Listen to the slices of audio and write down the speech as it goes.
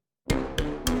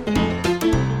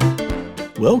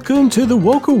Welcome to the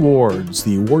Woke Awards,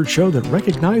 the award show that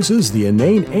recognizes the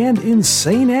inane and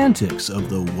insane antics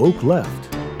of the woke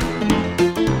left.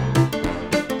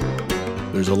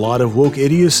 There's a lot of woke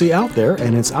idiocy out there,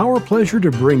 and it's our pleasure to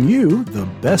bring you the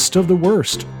best of the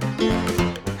worst.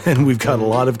 And we've got a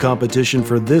lot of competition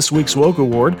for this week's Woke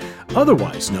Award,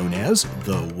 otherwise known as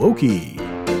the Wokey.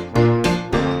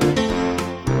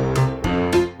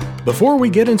 Before we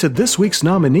get into this week's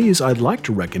nominees, I'd like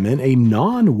to recommend a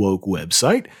non-woke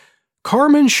website,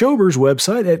 Carmen Schober's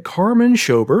website at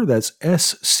carmenschober, that's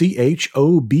SCHOBER.com.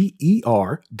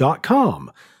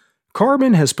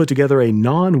 Carmen has put together a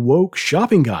non-woke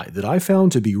shopping guide that I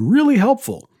found to be really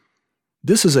helpful.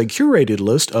 This is a curated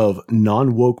list of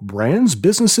non-woke brands,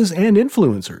 businesses, and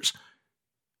influencers.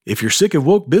 If you're sick of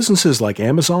woke businesses like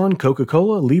Amazon,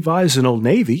 Coca-Cola, Levi's, and Old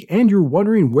Navy, and you're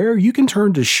wondering where you can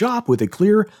turn to shop with a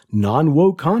clear,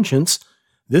 non-woke conscience,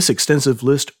 this extensive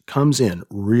list comes in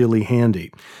really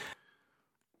handy.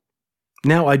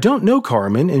 Now, I don't know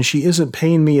Carmen, and she isn't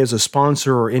paying me as a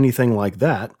sponsor or anything like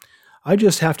that. I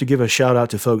just have to give a shout out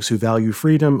to folks who value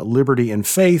freedom, liberty, and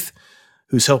faith,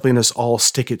 who's helping us all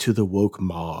stick it to the woke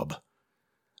mob.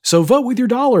 So vote with your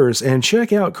dollars and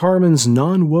check out Carmen's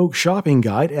non-woke shopping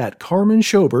guide at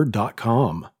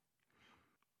carmenschober.com.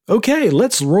 Okay,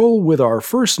 let's roll with our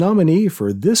first nominee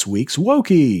for this week's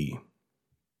Wokey.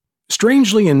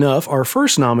 Strangely enough, our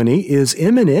first nominee is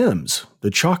M&M's, the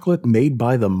chocolate made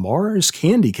by the Mars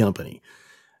Candy Company.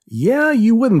 Yeah,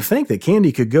 you wouldn't think that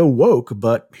candy could go woke,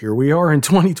 but here we are in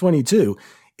 2022.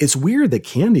 It's weird that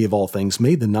candy of all things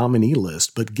made the nominee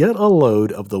list, but get a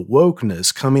load of the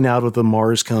wokeness coming out of the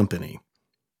Mars Company.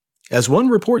 As one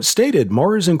report stated,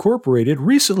 Mars Incorporated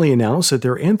recently announced that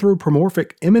their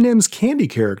anthropomorphic M&M's candy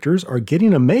characters are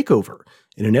getting a makeover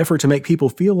in an effort to make people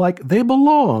feel like they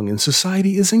belong and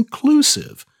society is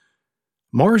inclusive.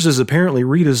 Mars is apparently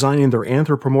redesigning their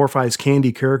anthropomorphized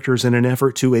candy characters in an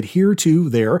effort to adhere to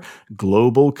their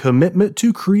global commitment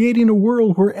to creating a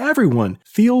world where everyone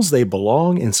feels they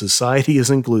belong and society is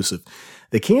inclusive.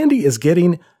 The candy is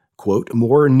getting, quote,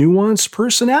 more nuanced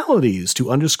personalities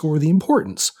to underscore the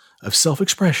importance of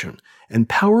self-expression and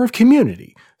power of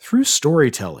community through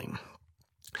storytelling.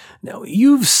 Now,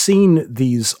 you've seen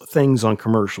these things on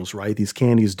commercials, right? These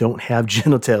candies don't have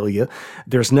genitalia.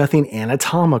 There's nothing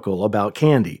anatomical about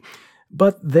candy.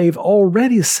 But they've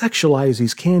already sexualized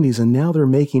these candies, and now they're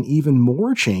making even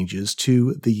more changes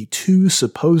to the two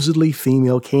supposedly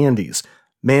female candies.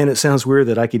 Man, it sounds weird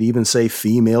that I could even say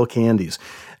female candies.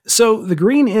 So the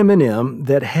green M&M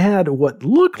that had what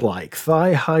looked like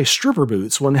thigh-high stripper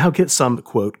boots will now get some,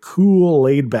 quote, cool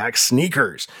laid-back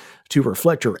sneakers to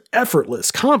reflect her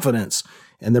effortless confidence,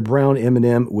 and the brown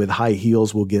M&M with high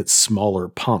heels will get smaller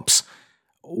pumps.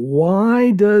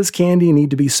 Why does candy need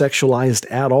to be sexualized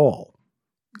at all?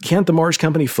 Can't the Mars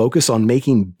Company focus on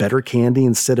making better candy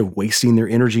instead of wasting their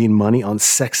energy and money on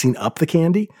sexing up the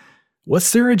candy?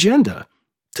 What's their agenda?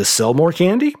 To sell more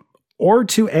candy? Or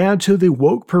to add to the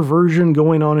woke perversion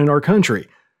going on in our country?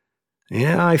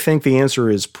 Yeah, I think the answer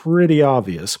is pretty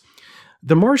obvious.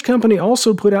 The Mars Company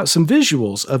also put out some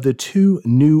visuals of the two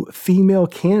new female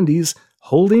candies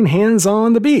holding hands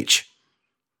on the beach.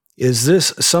 Is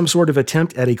this some sort of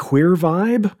attempt at a queer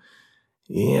vibe?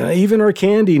 Yeah, even our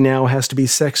candy now has to be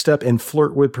sexed up and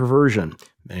flirt with perversion.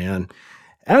 Man.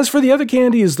 As for the other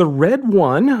candies, the red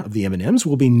one of the M&Ms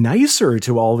will be nicer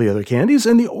to all the other candies,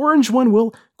 and the orange one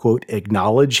will, quote,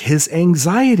 acknowledge his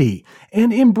anxiety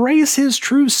and embrace his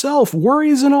true self,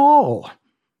 worries and all.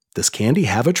 Does candy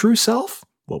have a true self?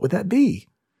 What would that be?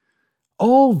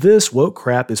 All this woke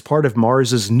crap is part of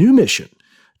Mars's new mission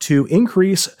to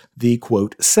increase the,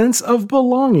 quote, sense of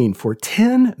belonging for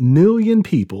 10 million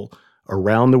people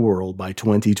around the world by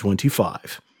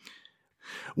 2025.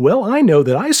 Well, I know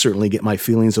that I certainly get my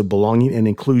feelings of belonging and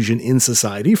inclusion in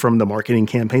society from the marketing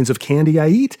campaigns of candy I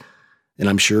eat, and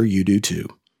I'm sure you do too.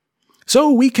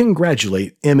 So we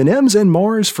congratulate M&M's and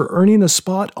Mars for earning a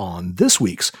spot on this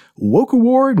week's Woke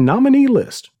Award nominee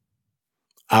list.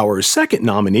 Our second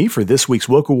nominee for this week's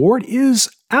Woke Award is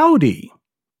Audi.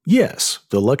 Yes,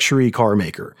 the luxury car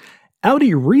maker.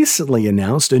 Audi recently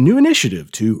announced a new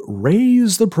initiative to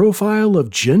raise the profile of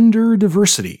gender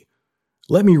diversity.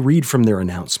 Let me read from their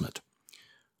announcement.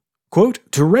 Quote,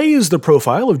 to raise the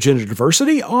profile of gender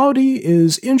diversity, Audi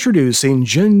is introducing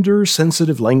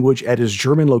gender-sensitive language at its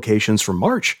German locations from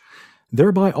March,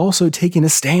 thereby also taking a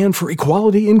stand for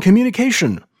equality in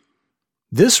communication.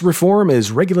 This reform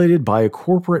is regulated by a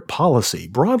corporate policy.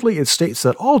 Broadly, it states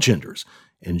that all genders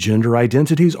and gender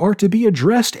identities are to be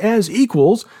addressed as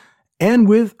equals and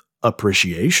with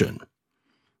appreciation.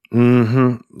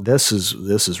 This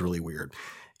is really weird.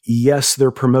 Yes,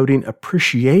 they're promoting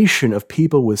appreciation of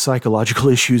people with psychological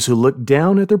issues who look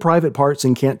down at their private parts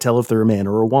and can't tell if they're a man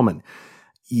or a woman.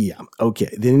 Yeah, okay.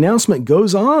 The announcement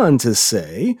goes on to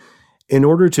say, in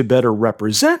order to better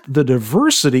represent the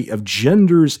diversity of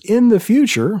genders in the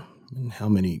future, and how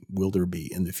many will there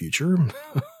be in the future?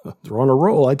 They're on a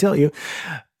roll, I tell you.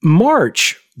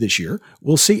 March this year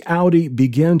will see Audi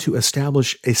begin to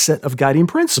establish a set of guiding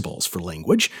principles for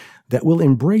language that will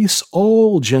embrace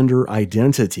all gender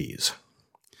identities.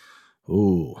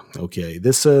 Oh, okay.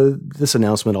 This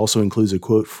announcement also includes a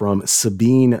quote from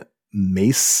Sabine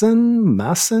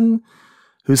Mason,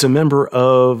 who's a member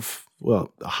of, a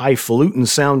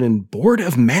highfalutin-sounding Board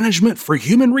of Management for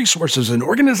Human Resources and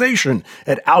Organization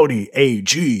at Audi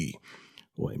AG.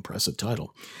 What impressive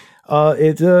title.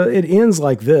 It ends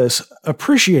like this.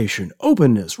 Appreciation,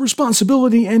 openness,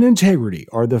 responsibility, and integrity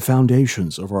are the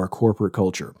foundations of our corporate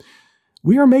culture.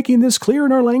 We are making this clear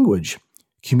in our language.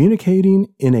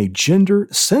 Communicating in a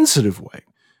gender-sensitive way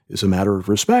is a matter of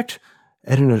respect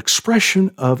and an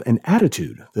expression of an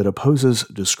attitude that opposes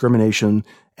discrimination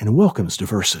and welcomes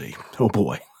diversity. Oh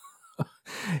boy.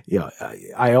 Yeah,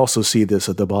 I also see this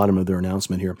at the bottom of their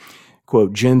announcement here.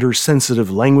 Quote,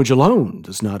 gender-sensitive language alone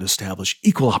does not establish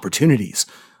equal opportunities.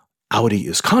 Audi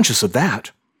is conscious of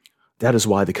that. That is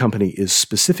why the company is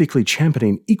specifically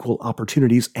championing equal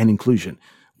opportunities and inclusion.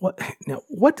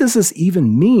 What does this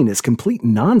even mean? It's complete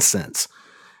nonsense.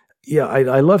 Yeah,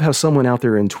 I love how someone out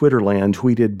there in Twitterland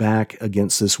tweeted back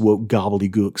against this woke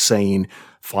gobbledygook saying,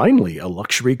 finally, a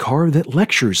luxury car that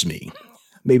lectures me.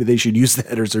 Maybe they should use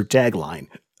that as their tagline.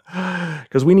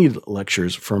 Because we need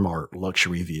lectures from our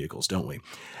luxury vehicles, don't we?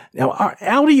 Now,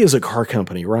 Audi is a car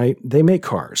company, right? They make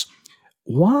cars.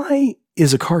 Why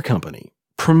is a car company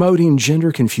promoting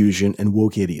gender confusion and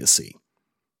woke idiocy?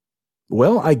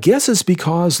 Well, I guess it's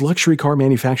because luxury car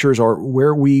manufacturers are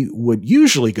where we would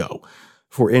usually go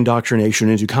for indoctrination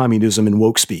into communism and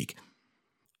woke speak.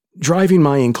 Driving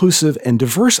my inclusive and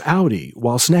diverse Audi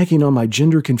while snacking on my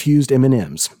gender-confused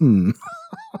M&Ms.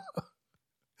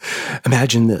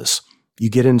 Imagine this. You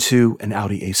get into an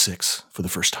Audi A6 for the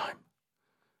first time.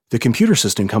 The computer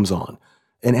system comes on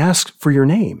and asks for your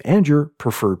name and your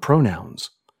preferred pronouns.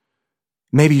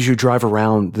 Maybe as you drive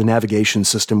around, the navigation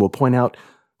system will point out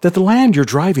that the land you're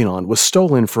driving on was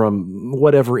stolen from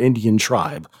whatever Indian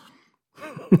tribe.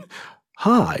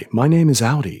 Hi, my name is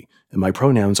Audi, and my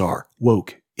pronouns are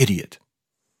woke idiot.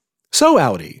 So,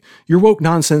 Audi, your woke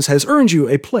nonsense has earned you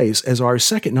a place as our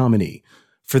second nominee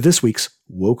for this week's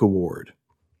Woke Award.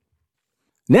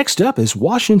 Next up is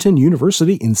Washington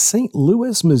University in St.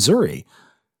 Louis, Missouri.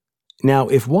 Now,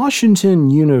 if Washington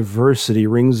University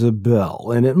rings a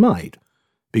bell, and it might,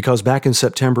 because back in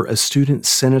September, a student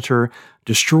senator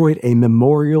destroyed a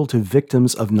memorial to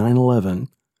victims of 9/11,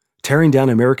 tearing down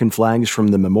American flags from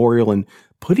the memorial and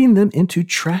putting them into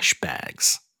trash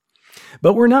bags.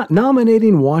 But we're not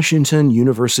nominating Washington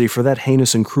University for that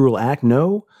heinous and cruel act.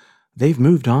 No, they've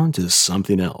moved on to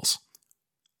something else.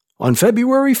 On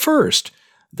February 1st,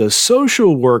 the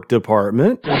social work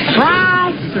department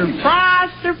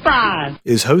surprise,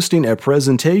 is hosting a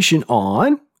presentation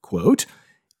on, quote,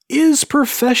 is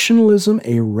professionalism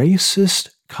a racist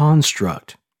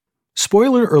construct?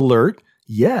 Spoiler alert,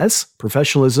 yes,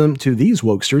 professionalism to these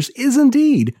wokesters is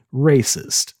indeed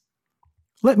racist.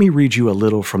 Let me read you a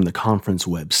little from the conference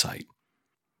website.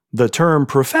 The term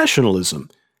professionalism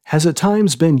has at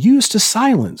times been used to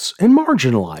silence and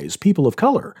marginalize people of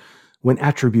color when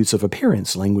attributes of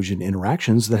appearance, language, and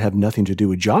interactions that have nothing to do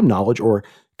with job knowledge or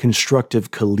constructive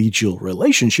collegial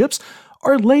relationships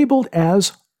are labeled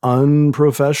as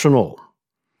unprofessional.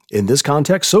 In this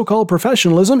context, so-called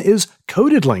professionalism is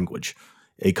coded language,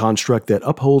 a construct that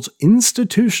upholds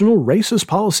institutional racist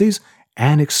policies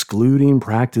and excluding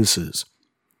practices.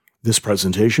 This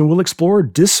presentation will explore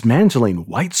dismantling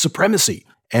white supremacy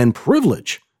and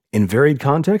privilege in varied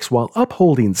contexts while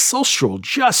upholding social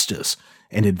justice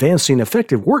and advancing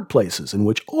effective workplaces in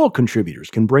which all contributors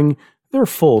can bring their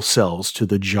full selves to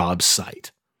the job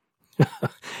site.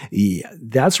 Yeah,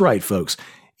 that's right, folks.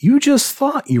 You just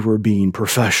thought you were being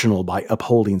professional by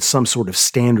upholding some sort of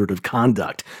standard of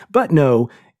conduct, but no,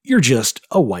 you're just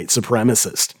a white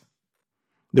supremacist.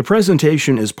 The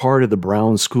presentation is part of the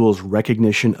Brown School's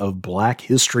recognition of Black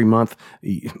History Month.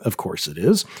 Of course it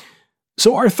is.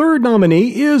 So our third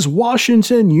nominee is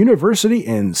Washington University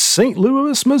in St.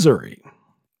 Louis, Missouri.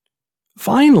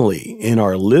 Finally, in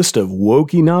our list of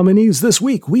Wokey nominees this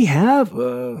week, we have,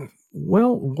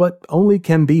 what only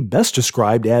can be best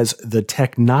described as the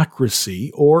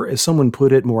technocracy, or as someone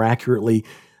put it more accurately,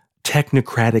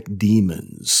 technocratic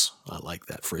demons. I like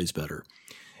that phrase better.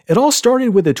 It all started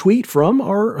with a tweet from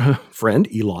our friend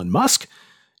Elon Musk,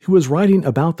 who was writing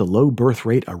about the low birth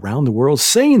rate around the world,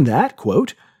 saying that,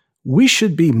 quote, "We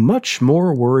should be much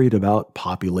more worried about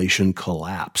population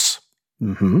collapse."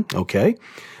 Okay.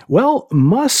 Well,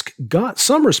 Musk got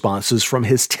some responses from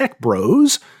his tech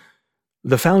bros.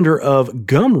 The founder of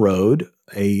Gumroad,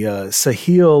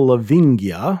 Sahil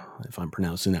Lavingya, if I'm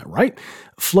pronouncing that right,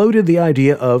 floated the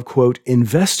idea of, quote,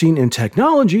 investing in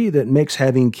technology that makes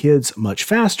having kids much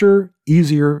faster,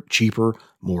 easier, cheaper,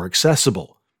 more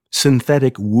accessible.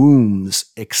 Synthetic wombs,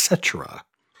 etc.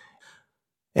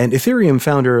 And Ethereum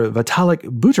founder Vitalik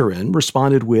Buterin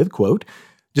responded with, quote,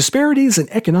 "Disparities in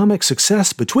economic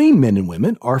success between men and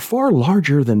women are far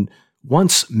larger than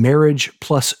once marriage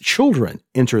plus children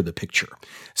enter the picture.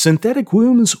 Synthetic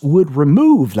wombs would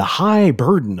remove the high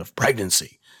burden of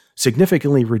pregnancy,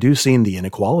 significantly reducing the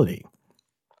inequality."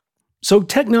 So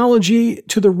technology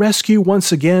to the rescue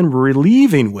once again,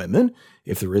 relieving women,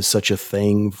 if there is such a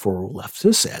thing for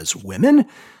leftists as women,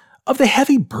 of the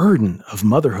heavy burden of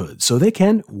motherhood so they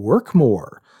can work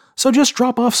more. So just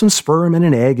drop off some sperm and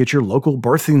an egg at your local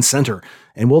birthing center,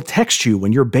 and we'll text you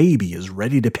when your baby is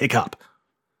ready to pick up.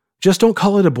 Just don't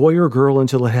call it a boy or girl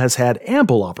until it has had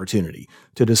ample opportunity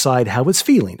to decide how it's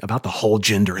feeling about the whole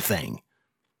gender thing.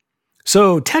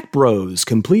 So, Tech Bros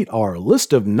complete our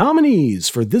list of nominees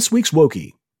for this week's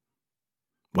Wokey.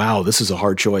 Wow, this is a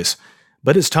hard choice,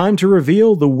 but it's time to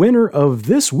reveal the winner of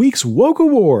this week's Woke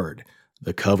Award.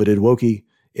 The coveted Wokey,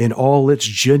 in all its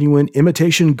genuine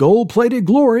imitation gold-plated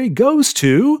glory, goes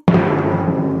to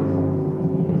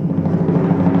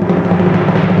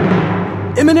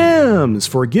M&M's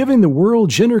for giving the world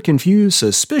gender-confused,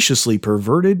 suspiciously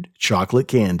perverted chocolate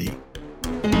candy.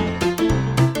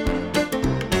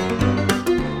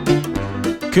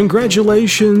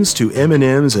 Congratulations to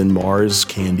M&M's and Mars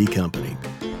Candy Company.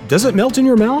 Does it melt in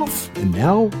your mouth and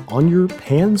now on your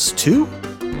hands too?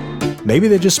 Maybe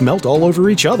they just melt all over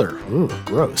each other. Ooh,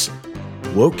 gross.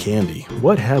 Woke candy,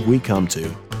 what have we come to?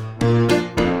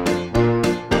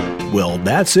 Well,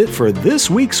 that's it for this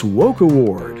week's Woke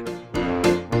Award.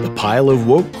 The pile of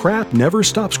woke crap never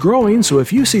stops growing, so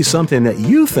if you see something that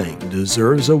you think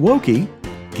deserves a Wokey,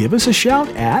 give us a shout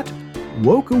at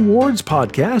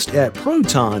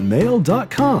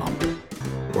wokeawardspodcast@protonmail.com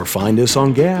or find us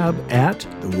on Gab at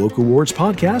the Woke Awards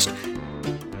Podcast,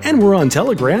 and we're on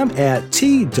Telegram at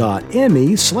t.me/the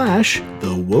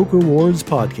Woke Awards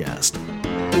Podcast.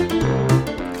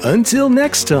 Until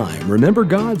next time, remember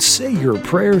God, say your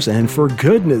prayers, and for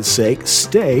goodness sake,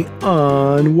 stay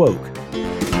unwoke.